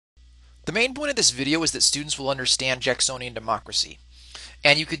The main point of this video is that students will understand Jacksonian democracy.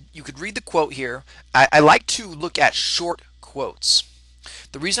 And you could read the quote here. I like to look at short quotes.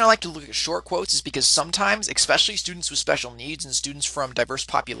 The reason I like to look at short quotes is because sometimes, especially students with special needs and students from diverse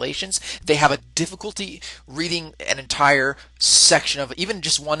populations, they have a difficulty reading an entire section of, even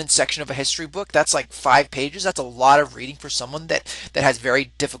just one section of a history book. That's like 5 pages. That's a lot of reading for someone that has very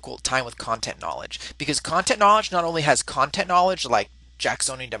difficult time with content knowledge. Because content knowledge not only has content knowledge like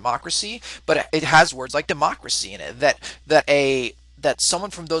Jacksonian democracy, but it has words like democracy in it that someone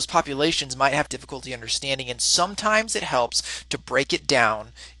from those populations might have difficulty understanding, and sometimes it helps to break it down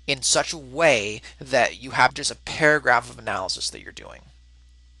in such a way that you have just a paragraph of analysis that you're doing.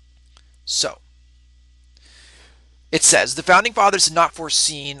 So, it says the founding fathers had not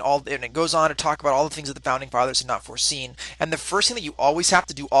foreseen all, and it goes on to talk about all the things that the founding fathers had not foreseen. And the first thing that you always have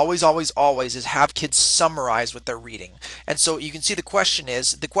to do, always, always, always, is have kids summarize what they're reading. And so you can see the question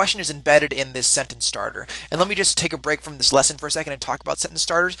is embedded in this sentence starter. And let me just take a break from this lesson for a second and talk about sentence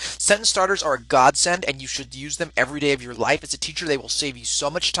starters. Sentence starters are a godsend, and you should use them every day of your life. As a teacher, they will save you so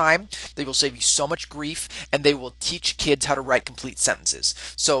much time, they will save you so much grief, and they will teach kids how to write complete sentences.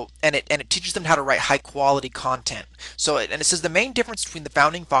 So, and it teaches them how to write high quality content. So, and it says the main difference between the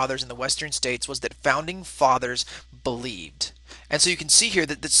founding fathers and the Western states was that founding fathers believed. And so you can see here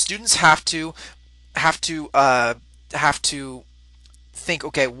that the students have to have to think,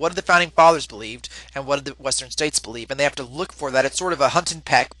 okay, what did the founding fathers believed and what did the Western states believe? And they have to look for that. It's sort of a hunt and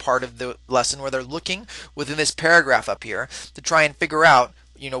peck part of the lesson where they're looking within this paragraph up here to try and figure out,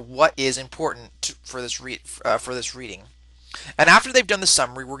 what is important for this reading. And after they've done the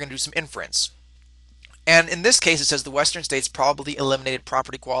summary, we're going to do some inference. And in this case, it says the Western states probably eliminated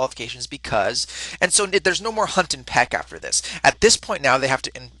property qualifications because, and so there's no more hunt and peck after this. At this point now, they have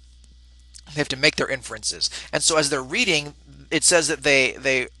to make their inferences. And so as they're reading, it says that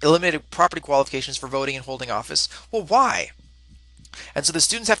they eliminated property qualifications for voting and holding office. Well, why? And so the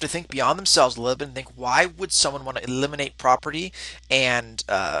students have to think beyond themselves a little bit and think, why would someone want to eliminate property and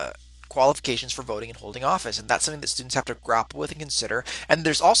qualifications for voting and holding office? And that's something that students have to grapple with and consider. And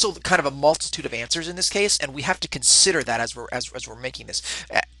there's also kind of a multitude of answers in this case, and we have to consider that as we're making this,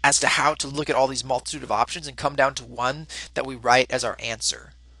 as to how to look at all these multitude of options and come down to one that we write as our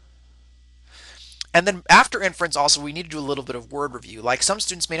answer. And then after inference also, we need to do a little bit of word review. Like, some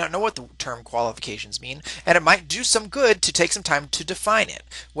students may not know what the term qualifications mean, and it might do some good to take some time to define it.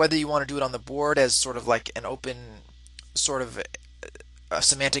 Whether you want to do it on the board as sort of like an open sort of a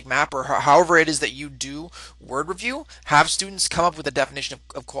semantic map, or however it is that you do word review, have students come up with a definition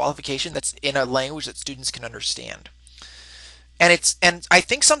of qualification that's in a language that students can understand. And I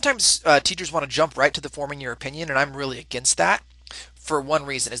think sometimes teachers want to jump right to the forming your opinion, and I'm really against that for one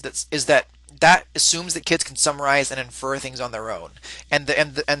reason, is that assumes that kids can summarize and infer things on their own. And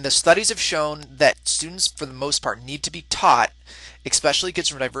the studies have shown that students, for the most part, need to be taught, especially kids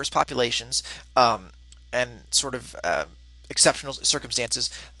from diverse populations, and sort of exceptional circumstances,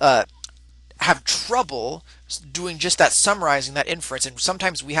 have trouble doing just that, summarizing that inference, and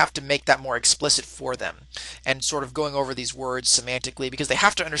sometimes we have to make that more explicit for them and sort of going over these words semantically, because they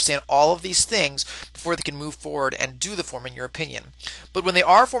have to understand all of these things before they can move forward and do the forming your opinion. But when they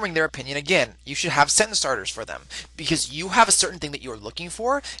are forming their opinion, again, you should have sentence starters for them, because you have a certain thing that you're looking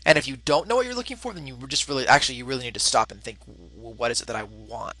for, and if you don't know what you're looking for, then you really need to stop and think, what is it that I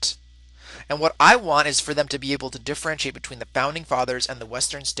want? And what I want is for them to be able to differentiate between the founding fathers and the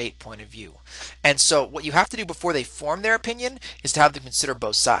Western state point of view. And so what you have to do before they form their opinion is to have them consider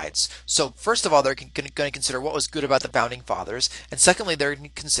both sides. So first of all, they're going to consider what was good about the founding fathers, and secondly, they're going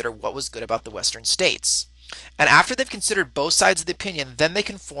to consider what was good about the Western states. And after they've considered both sides of the opinion, then they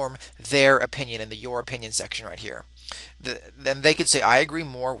can form their opinion in the your opinion section right here. Then they could say, I agree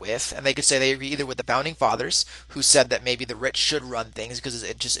more with, and they could say they agree either with the founding fathers, who said that maybe the rich should run things because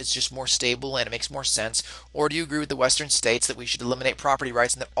it's just more stable and it makes more sense, or do you agree with the Western states that we should eliminate property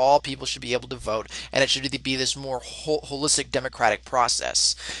rights and that all people should be able to vote, and it should be this more holistic democratic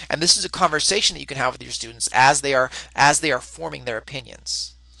process? And this is a conversation that you can have with your students as they are forming their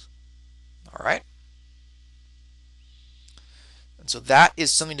opinions. All right. And so that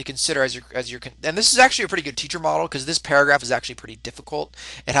is something to consider and this is actually a pretty good teacher model, because this paragraph is actually pretty difficult.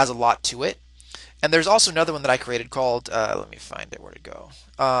 It has a lot to it. And there's also another one that I created called, let me find it, where to go.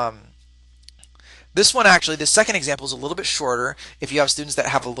 This one actually, the second example is a little bit shorter if you have students that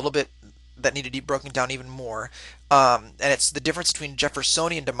have a little bit that need to be broken down even more. And it's the difference between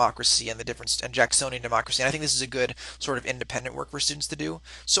Jeffersonian democracy and Jacksonian democracy. And I think this is a good sort of independent work for students to do.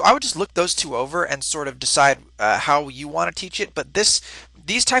 So I would just look those two over and sort of decide how you want to teach it. But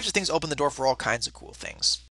these types of things open the door for all kinds of cool things.